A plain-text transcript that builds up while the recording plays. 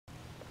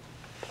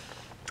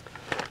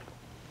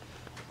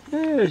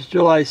It's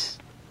July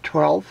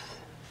 12th.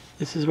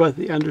 This is what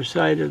the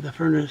underside of the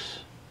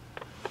furnace.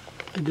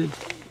 I did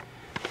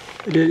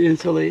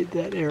insulate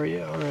that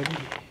area already.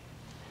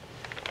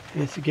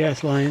 And it's the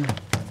gas line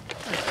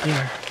right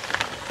there.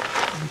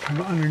 We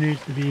come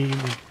underneath the beam.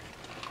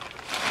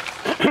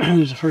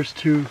 There's the first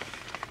two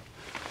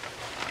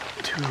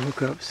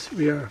hookups.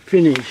 We are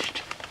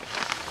finished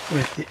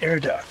with the air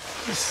duct.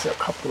 This is a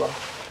couple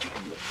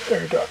of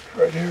air ducts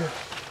right here.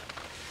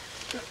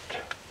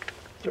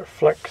 They're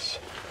flex.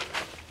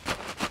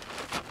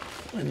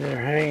 And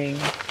they're hanging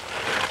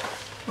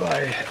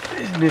by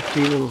this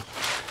nifty little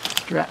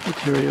strap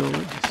material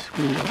that just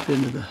screws up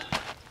into the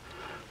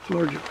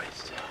floor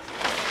joist.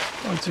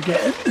 Once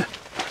again,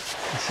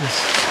 this is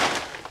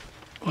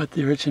what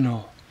the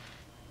original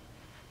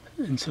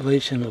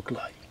insulation looked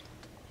like.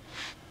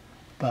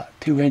 About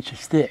 2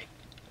 inches thick.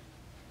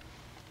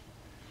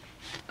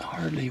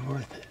 Hardly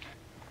worth it.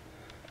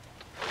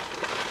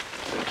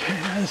 Okay,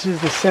 now this is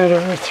the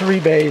center, 3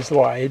 bays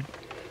wide.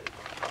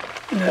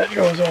 And that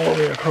goes all the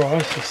way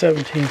across, so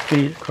 17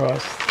 feet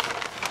across.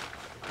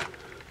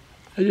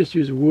 I just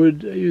used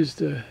wood. I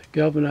used a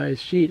galvanized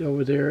sheet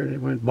over there, and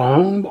it went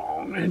bong,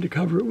 bong. I had to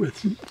cover it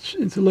with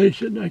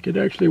insulation. I could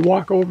actually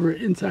walk over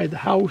it inside the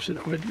house, and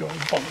it would go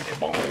bong,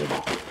 bong,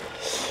 bong.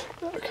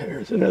 Okay,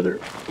 here's another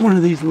one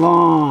of these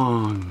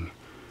long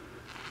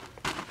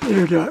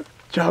air duct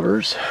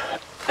jobbers.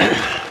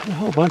 A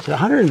whole bunch,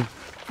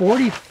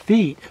 140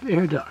 feet of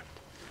air duct,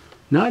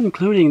 not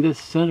including this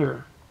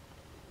center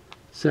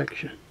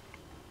section.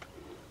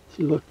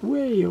 So you look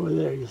way over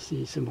there, you'll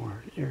see some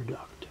more air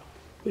duct.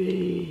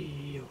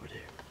 Way over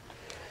there.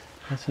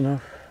 That's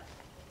enough.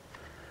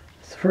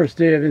 It's the first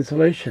day of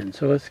insulation,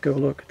 so let's go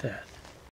look at that.